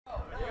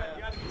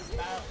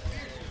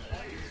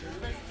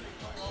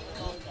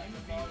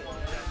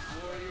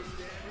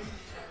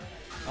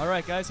All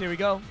right, guys, here we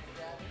go.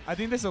 I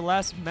think this is the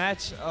last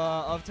match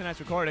of tonight's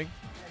recording.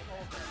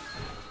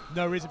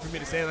 No reason for me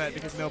to say that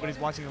because nobody's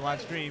watching the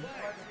live stream.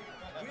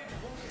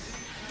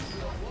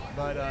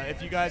 But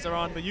if you guys are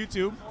on the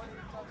YouTube,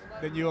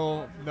 then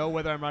you'll know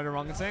whether I'm right or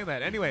wrong in saying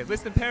that. Anyway,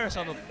 Liston Parrish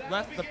on the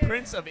left, the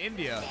Prince of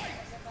India.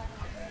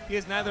 He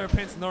is neither a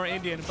prince nor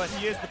Indian, but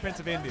he is the Prince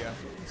of India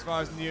as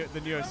far as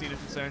the New York scene is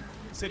concerned.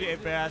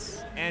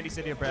 Citiofbrass,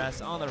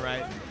 Citiofbrass on the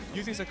right,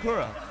 using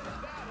Sakura.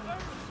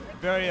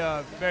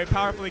 Very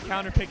powerfully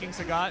counter-picking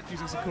Sagat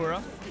using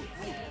Sakura,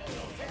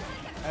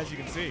 as you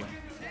can see.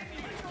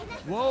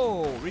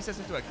 Whoa, resets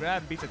into a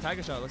grab, beats a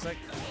tiger shot, looks like.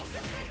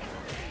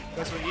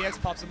 Goes for an EX,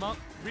 pops him up,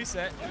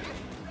 reset.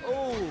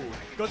 Oh,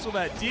 goes for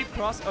that deep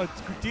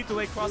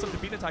delayed cross up to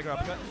beat the tiger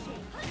uppercut.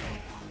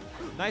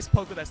 Nice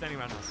poke with that standing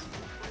roundhouse.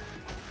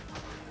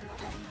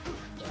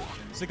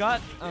 Sagat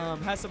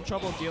has some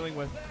trouble dealing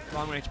with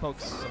long range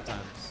pokes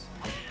sometimes.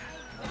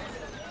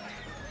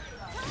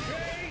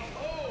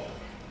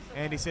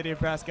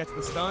 Citiofbrass gets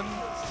the stun,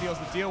 seals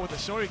the deal with the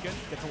Shoryuken,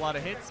 gets a lot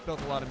of hits,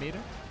 built a lot of meter.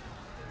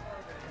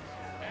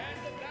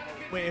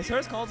 Wait, is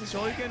hers called the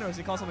Shoryuken or is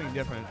he called something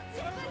different?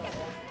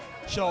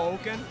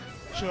 Shoryuken?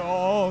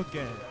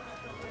 Shoryuken.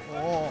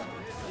 Oh.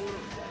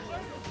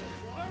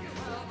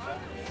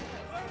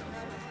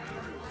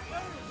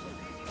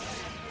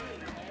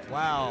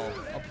 Wow,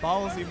 a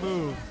ballsy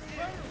move.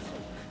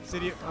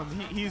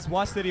 He's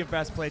watched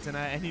Citiofbrass play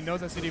tonight, and he knows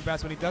that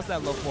Citiofbrass, when he does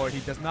that low forward,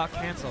 he does not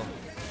cancel.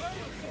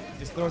 He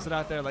just throws it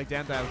out there like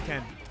damn that I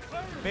can.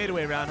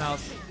 Fadeaway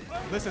roundhouse.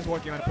 Liston's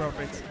working on it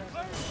perfect.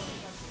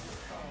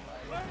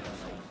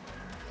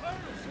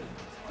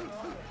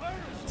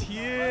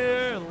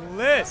 Tier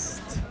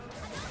list.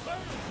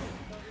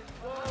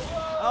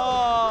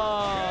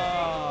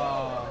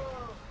 Oh.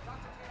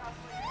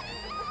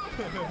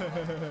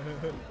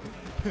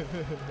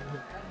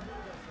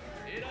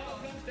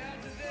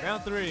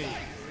 Round 3. Here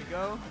we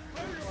go.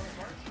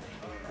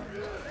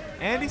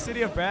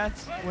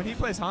 Citiofbrass, when he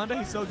plays Honda,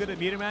 he's so good at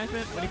meter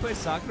management. When he plays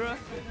Sakura,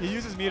 he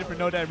uses meter for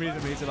no damn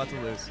reason when he's about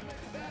to lose.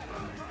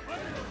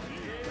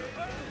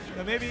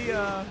 But maybe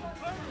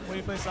when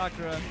he plays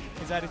Sakura,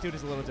 his attitude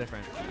is a little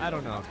different. I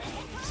don't know.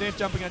 Safe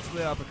jump against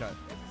the uppercut.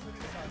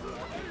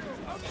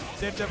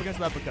 Safe jump against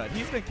the uppercut.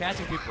 He's been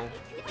catching people.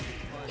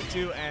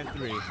 2 and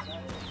 3.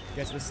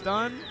 Gets the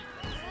stun.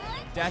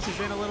 Dashes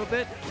in a little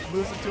bit.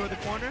 Moves him toward the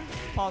corner.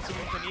 Pops him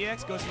with an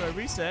EX. Goes for a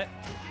reset.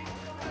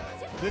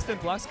 Liston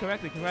blocks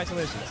correctly.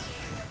 Congratulations.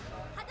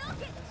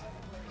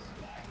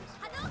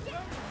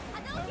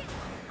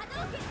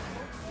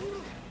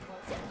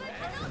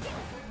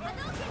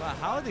 Wow,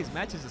 how are these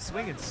matches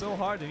swinging so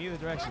hard in either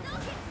direction?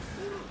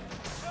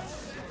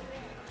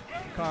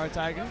 Car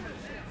Tiger.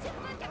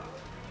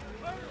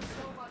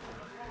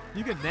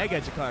 You can neg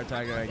edge a Car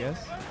Tiger, I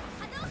guess.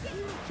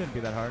 Shouldn't be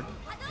that hard.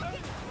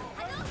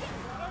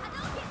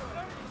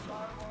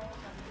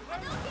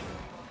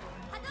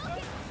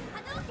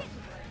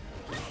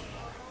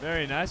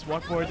 Very nice.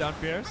 Walk forward down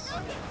fierce.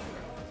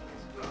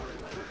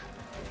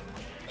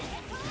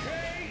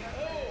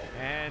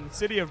 And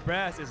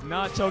Citiofbrass is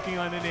not choking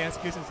on any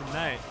executions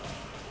tonight.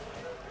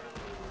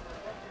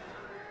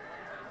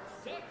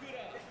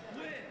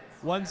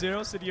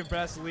 1-0,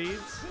 Citiofbrass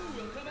leads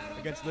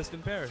against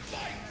Liston Parrish.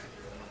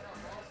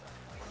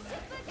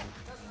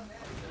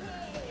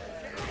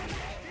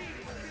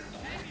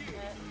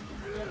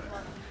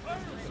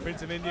 The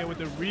Prince of India with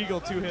the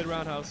regal 2-hit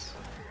roundhouse.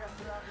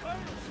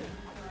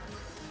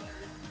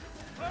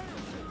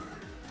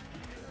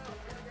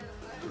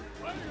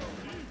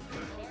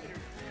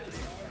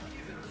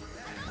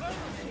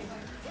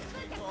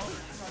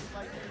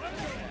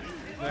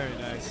 Very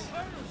nice.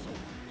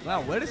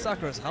 Wow, where did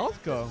Sakura's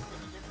health go?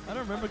 I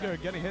don't remember her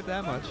getting hit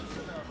that much.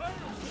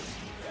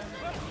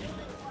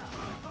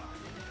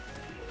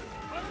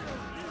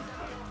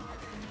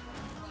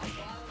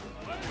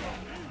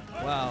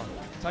 Wow,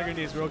 Tiger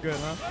knee is real good,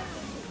 huh?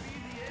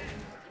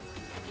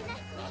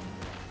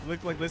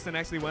 Looked like Liston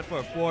actually went for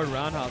a forward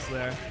roundhouse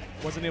there.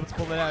 Wasn't able to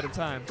pull that out in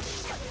time.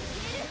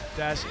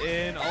 Dash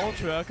in,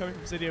 Ultra coming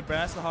from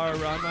Citiofbrass. The horror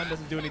round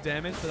doesn't do any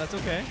damage, but that's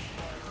okay.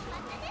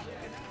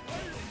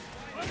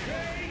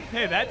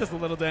 Hey, that does a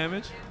little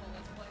damage.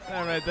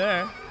 That right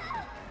there.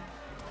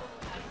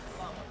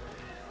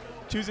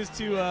 Chooses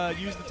to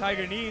use the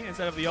Tiger Knee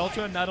instead of the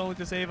Ultra, not only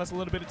to save us a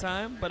little bit of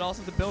time, but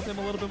also to build him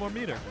a little bit more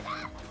meter.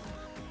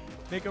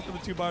 Make up for the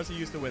 2 bars he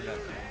used to win that.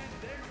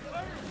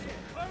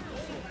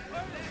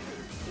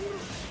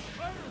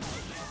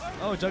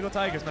 Oh, Juggle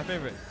Tiger's my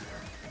favorite.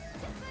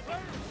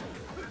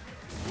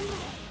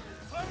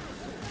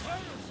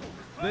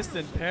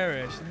 Liston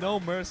Parrish, no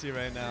mercy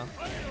right now.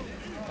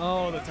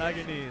 Oh, the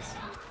Tiger Knees.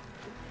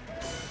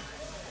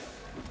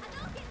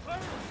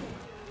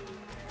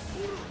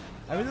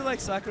 I really like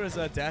Sakura's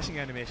dashing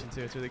animation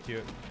too. It's really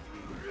cute.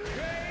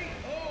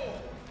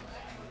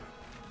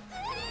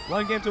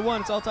 1-1,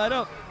 it's all tied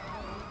up.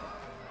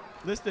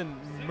 Liston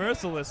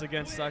merciless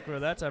against Sakura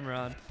that time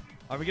around.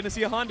 Are we going to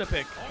see a Honda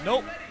pick?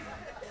 Nope.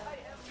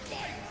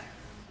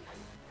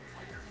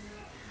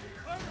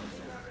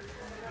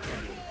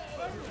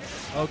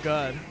 Oh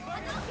god.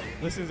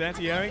 Liston's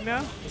anti-airing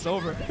now? It's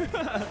over.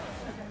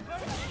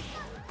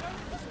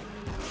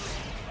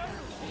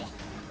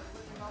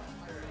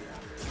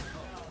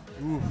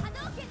 Ooh.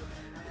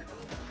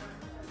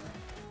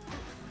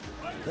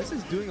 This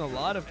is doing a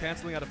lot of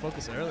canceling out of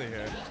focus early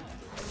here.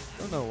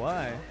 I don't know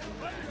why.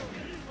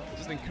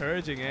 Just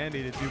encouraging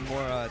Andy to do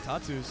more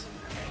tatsus.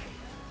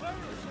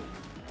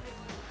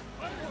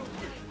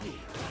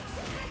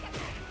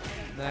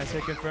 Nice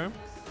hit confirm.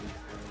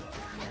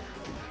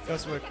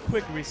 Goes for a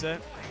quick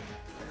reset.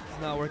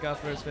 Does not work out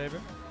for his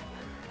favor.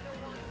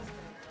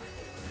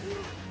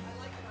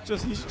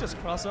 He should just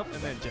cross up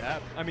and then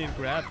jab. I mean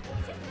grab.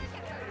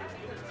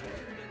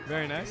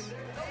 Very nice.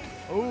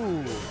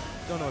 Ooh,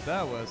 don't know what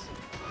that was.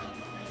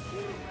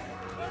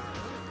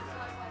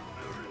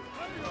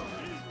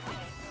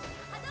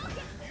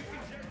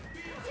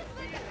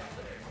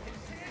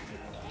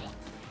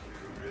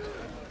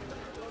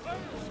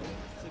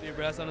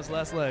 Citiofbrass on his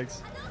last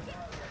legs.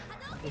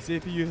 Let's see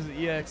if he uses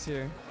EX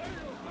here.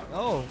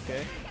 Oh,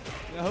 okay.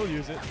 Yeah, he'll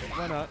use it.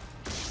 Why not?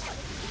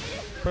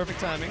 Perfect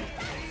timing.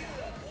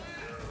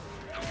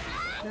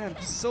 Man,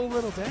 so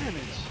little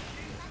damage.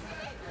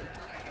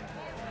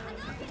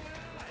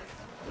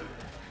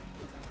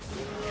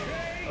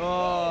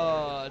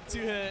 Oh,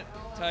 2-hit,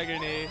 Tiger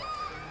Knee.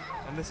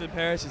 And Liston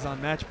Parrish is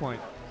on match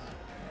point.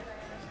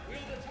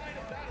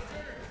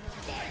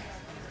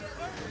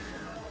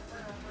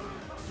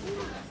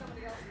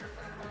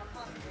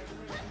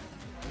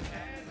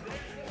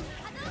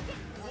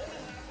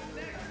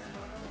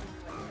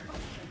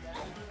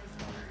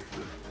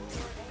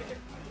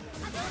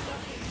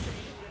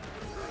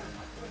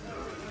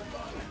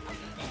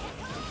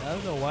 I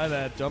don't know why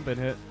that jump in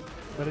hit,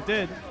 but it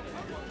did.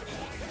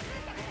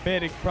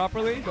 Baiting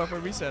properly, go for a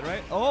reset,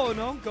 right? Oh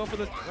no, go for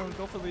the,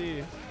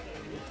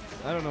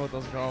 I don't know what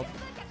those are called.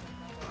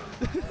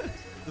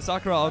 The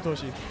Sakura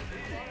Otoshi.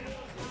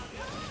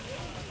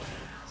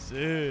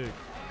 Sick.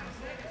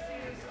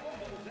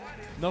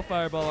 No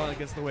fireball on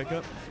against the wake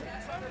up.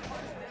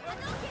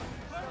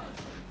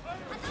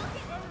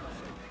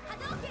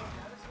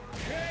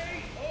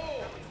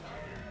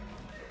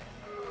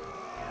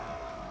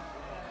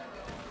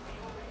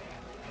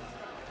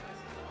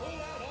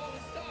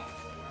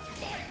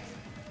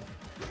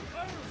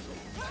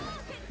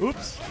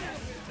 Oops.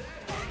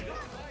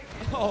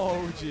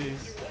 Oh,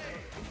 jeez.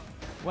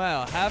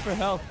 Wow, half her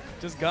health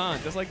just gone,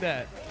 just like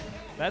that.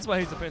 That's why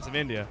he's the Prince of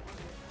India.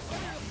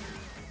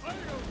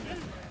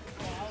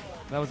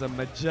 That was a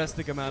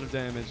majestic amount of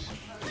damage.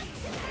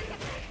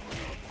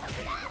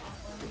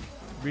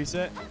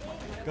 Reset.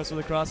 Goes for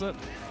the cross up.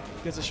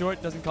 Gets a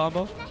short, doesn't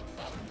combo.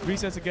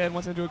 Resets again,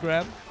 wants to do a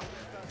grab.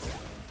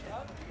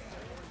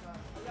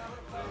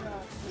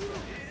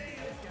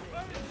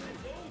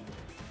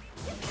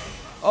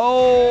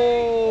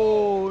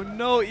 Oh,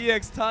 no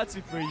EX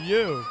Tatsu for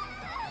you.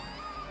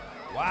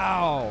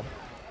 Wow.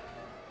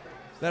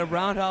 That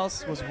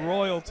roundhouse was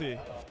royalty.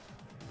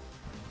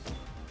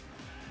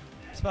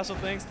 Special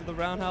thanks to the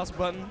roundhouse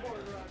button.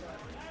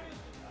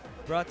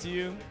 Brought to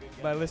you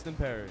by Liston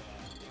Parrish.